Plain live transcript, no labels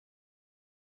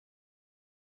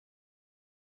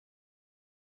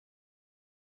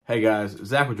Hey guys,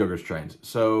 Zach with Joker's Trains.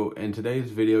 So in today's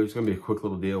video, it's going to be a quick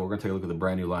little deal. We're going to take a look at the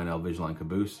brand new Lionel Visionline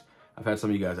Caboose. I've had some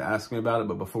of you guys ask me about it,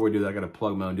 but before we do that, I got to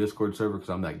plug my own Discord server because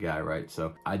I'm that guy, right?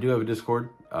 So I do have a Discord.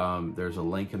 There's a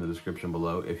link in the description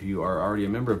below. If you are already a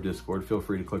member of Discord, feel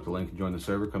free to click the link and join the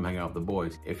server. Come hang out with the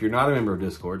boys. If you're not a member of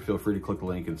Discord, feel free to click the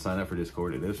link and sign up for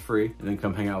Discord. It is free, and then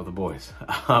come hang out with the boys.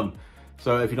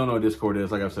 So if you don't know what Discord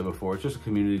is, like I've said before, it's just a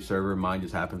community server. Mine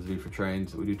just happens to be for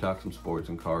trains. We do talk some sports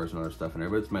and cars and other stuff in there,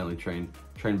 but it's mainly train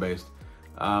based.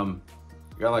 Got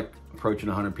like approaching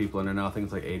 100 people in there now. I think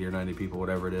it's like 80 or 90 people,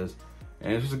 whatever it is.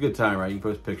 And it's just a good time, right? You can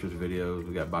post pictures, videos.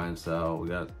 We got buy and sell. We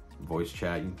got voice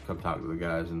chat. You can come talk to the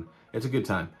guys, and it's a good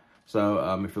time. So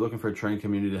if you're looking for a train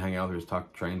community to hang out with, just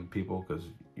talk to train people, because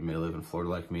you may live in Florida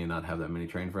like me and not have that many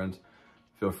train friends,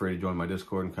 feel free to join my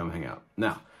Discord and come hang out.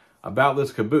 Now, about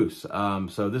this caboose.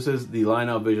 So this is the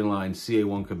Lionel Visionline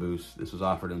CA1 Caboose. This was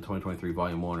offered in 2023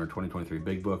 Volume 1 or 2023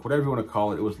 Big Book, whatever you want to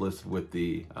call it. It was listed with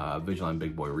the Visionline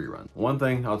Big Boy rerun. One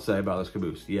thing I'll say about this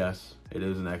caboose, yes, it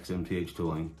is an ex-MTH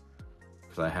tooling,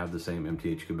 because I have the same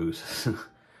MTH caboose.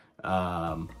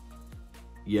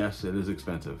 Yes, it is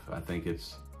expensive. I think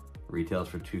it's retails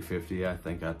for $250. I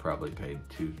think I probably paid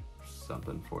 $2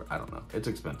 something for it. I don't know. It's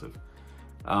expensive.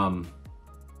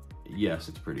 Yes,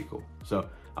 it's pretty cool. So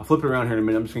I'll flip it around here in a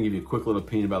minute. I'm just gonna give you a quick little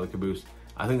opinion about the caboose.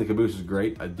 I think the caboose is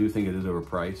great. I do think it is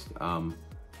overpriced.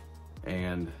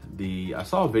 And I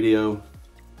saw a video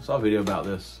about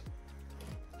this.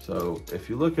 So if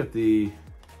you look at the,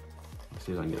 let's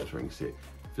see if I can get this ring to see it.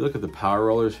 If you look at the power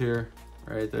rollers here,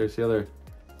 right there, see how they're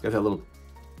got that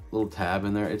little tab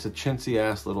in there? It's a chintzy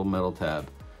ass little metal tab.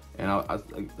 And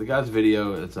the guy's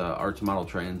video, it's Arts Model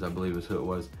Trains, I believe is who it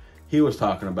was. He was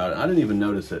talking about it. I didn't even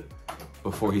notice it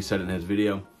before he said it in his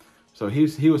video. So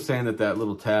he was saying that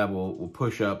little tab will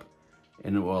push up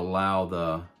and it will allow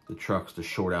the trucks to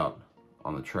short out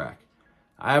on the track.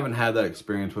 I haven't had that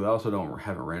experience with it. I also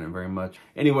haven't ran it very much.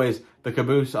 Anyways, the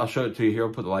caboose, I'll show it to you here.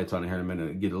 I'll put the lights on it here in a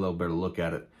minute and get a little better look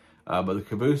at it. But the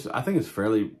caboose, I think it's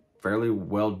fairly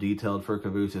well detailed for a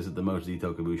caboose. Is it the most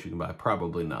detailed caboose you can buy?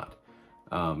 Probably not.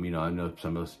 You know, I know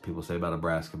some of those people say about a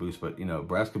brass caboose, but you know,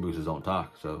 brass cabooses don't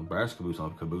talk. So brass caboose don't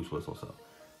have a caboose whistle. So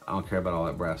I don't care about all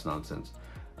that brass nonsense.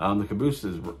 The caboose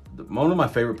is, one of my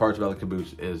favorite parts about the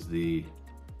caboose is the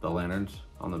lanterns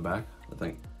on the back. I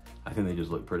think they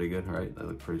just look pretty good, right? They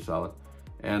look pretty solid.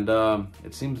 And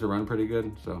it seems to run pretty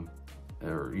good. So,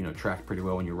 or, you know, track pretty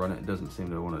well when you run it. It doesn't seem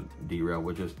to want to derail,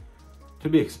 which is to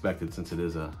be expected since it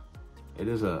is a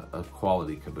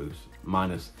quality caboose.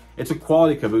 It's a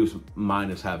quality caboose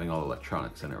minus having all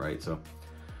electronics in it, right? So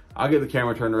I'll get the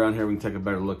camera turned around here. We can take a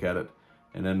better look at it.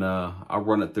 And then I'll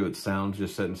run it through its sounds,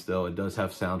 just sitting still. It does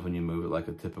have sounds when you move it, like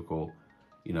a typical,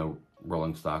 you know,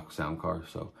 rolling stock sound car.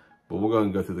 So, but we'll go ahead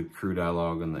and go through the crew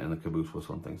dialogue and the caboose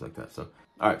whistle and things like that. So,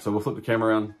 all right, so we'll flip the camera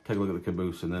around, take a look at the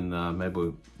caboose, and then maybe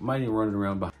we might even run it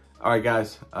around behind. All right,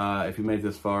 guys, if you made it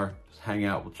this far, just hang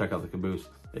out. We'll check out the caboose.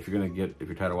 If you're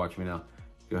tired of watching me now,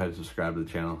 go ahead and subscribe to the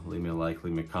channel. Leave me a like,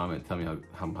 leave me a comment. Tell me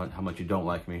how much you don't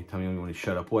like me. Tell me when you want to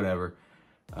shut up, whatever.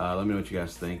 Let me know what you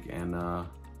guys think, and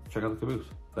check out the caboose.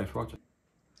 Thanks for watching.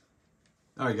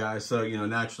 All right, guys, so, you know,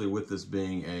 naturally with this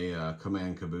being a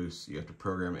command caboose, you have to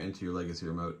program it into your legacy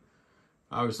remote.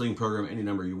 Obviously, you can program any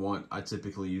number you want. I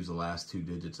typically use the last 2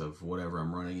 digits of whatever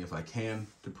I'm running if I can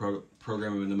to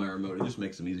program them into my remote. It just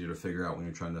makes them easier to figure out when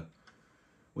you're trying to,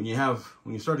 when you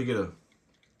start to get a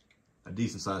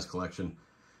decent sized collection.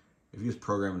 If you just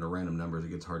program into random numbers, it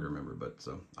gets hard to remember. But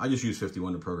so I just use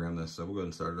 51 to program this. So we'll go ahead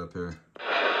and start it up here.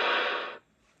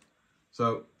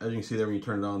 So as you can see there, when you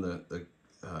turn it on, the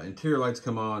interior lights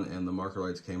come on and the marker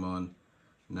lights came on.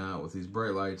 Now with these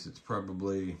bright lights, it's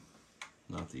probably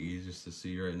not the easiest to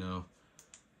see right now.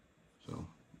 So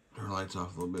turn the lights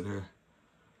off a little bit here.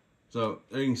 So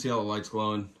there you can see all the lights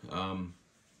glowing.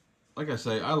 Like I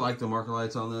say, I like the marker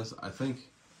lights on this. I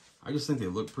just think they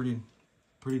look pretty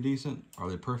decent. Are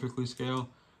they perfectly scale?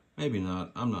 Maybe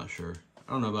not. I'm not sure.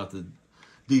 I don't know about the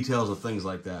details of things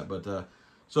like that. But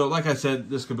so like I said,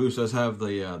 this caboose does have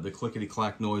the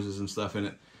clickety-clack noises and stuff in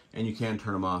it, and you can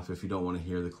turn them off if you don't want to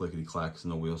hear the clickety-clacks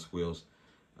and the wheel squeals.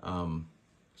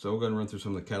 So we're going to run through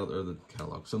some of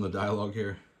some of the dialogue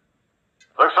here.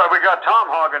 Looks like we got Tom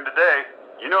hogging today.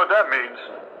 You know what that means.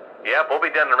 Yep, we'll be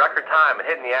done in record time and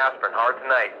hitting the aspirin hard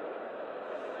tonight.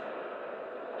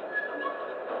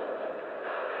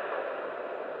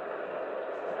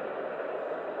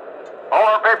 All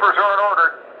our papers are in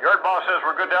order. Yard boss says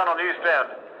we're good down on the east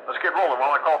end. Let's get rolling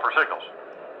while I call for signals.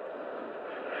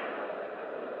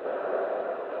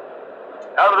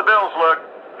 How do the bills look?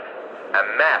 A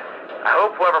mess. I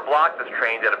hope whoever blocked this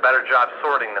train did a better job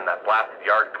sorting than that blasted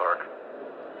yard clerk.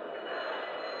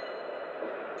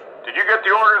 Did you get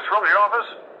the orders from the office?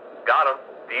 Got them.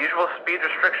 The usual speed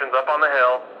restrictions up on the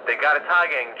hill. They got a tie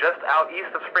gang just out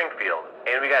east of Springfield.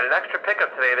 And we got an extra pickup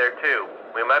today there, too.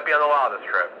 We might be on the law this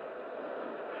trip.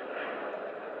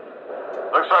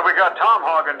 Looks like we got Tom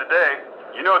hogging today.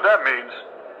 You know what that means.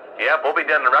 Yep, we'll be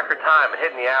done in record time and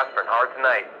hitting the aspirin hard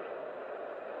tonight.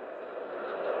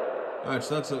 Alright,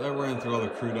 so that ran through all the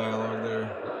crew dialogue there.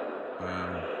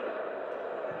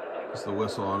 Just the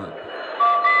whistle on it.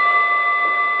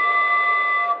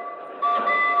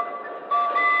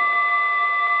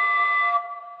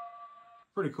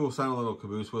 Pretty cool sounding little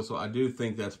caboose whistle. I do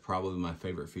think that's probably my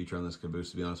favorite feature on this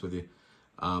caboose, to be honest with you.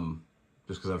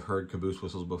 Just because I've heard caboose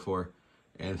whistles before.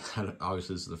 And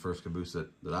obviously this is the first caboose that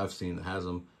I've seen that has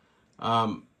them.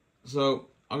 So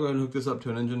I'll go ahead and hook this up to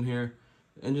an engine here.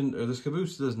 This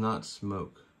caboose does not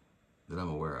smoke that I'm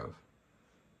aware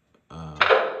of.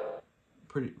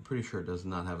 Pretty sure it does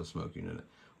not have a smoke unit in it,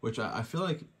 which I feel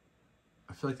like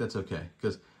that's okay,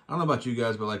 because I don't know about you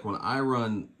guys, but like when I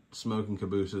run smoking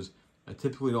cabooses, I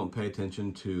typically don't pay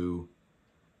attention to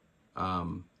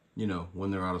you know,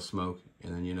 when they're out of smoke,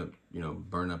 and then you know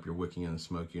burn up your wicking in the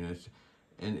smoke units.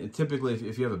 And typically,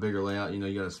 if you have a bigger layout, you know,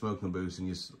 you got a smoking caboose, and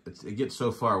it gets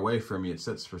so far away from you, it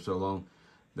sits for so long,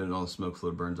 then all the smoke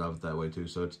fluid burns off that way too.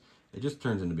 So it just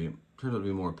turns out to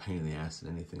be more a pain in the ass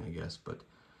than anything, I guess. But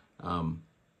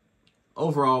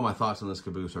overall, my thoughts on this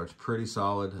caboose are it's pretty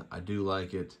solid. I do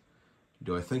like it.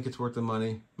 Do I think it's worth the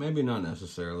money? Maybe not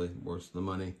necessarily worth the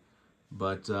money,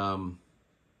 but I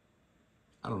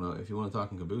don't know. If you want to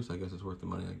talk in caboose, I guess it's worth the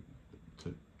money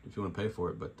if you want to pay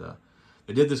for it. But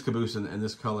they did this caboose in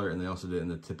this color, and they also did it in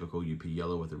the typical UP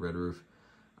yellow with the red roof.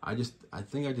 I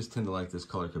think I just tend to like this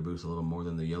color caboose a little more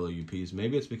than the yellow UPs.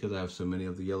 Maybe it's because I have so many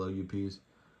of the yellow UPs.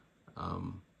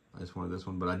 I just wanted this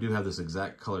one, but I do have this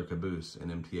exact color caboose in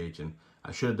MTH, and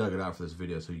I should have dug it out for this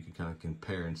video so you can kind of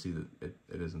compare and see that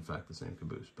it is in fact the same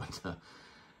caboose. But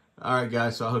all right,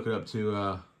 guys, so I'll hook it up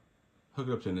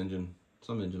to an engine,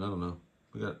 some engine, I don't know.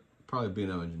 We got probably a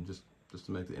B&O engine just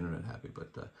to make the internet happy.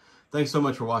 But thanks so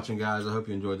much for watching, guys. I hope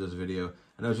you enjoyed this video.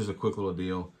 I know it's just a quick little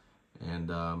deal, and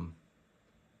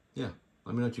yeah,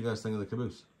 let me know what you guys think of the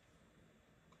caboose.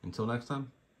 Until next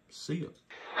time, see ya.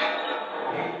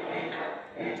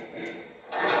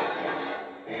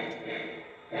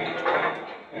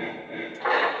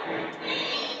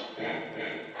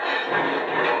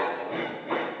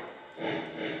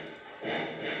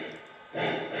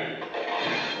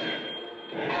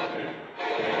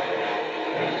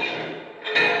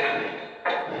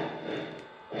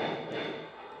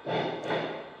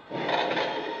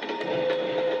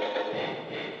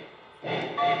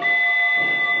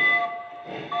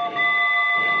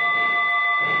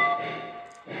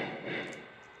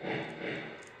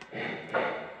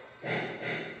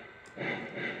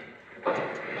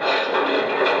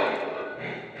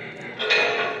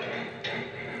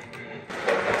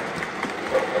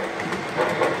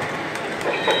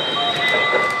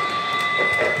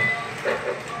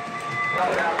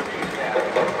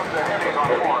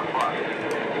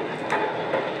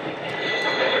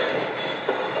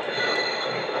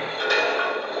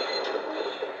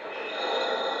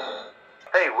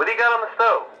 Hey, what do you got on the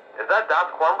stove? Is that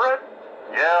Dot's cornbread?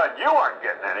 Yeah, and you aren't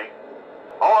getting any.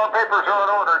 All our papers are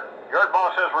in order. Yard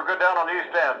boss says we're good down on the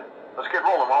east end. Let's get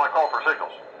rolling while I call for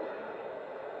signals.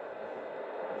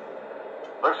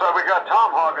 Looks like we got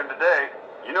Tom hogging today.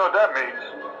 You know what that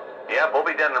means. Yep, we'll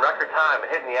be done in record time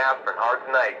and hitting the aspirin hard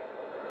tonight.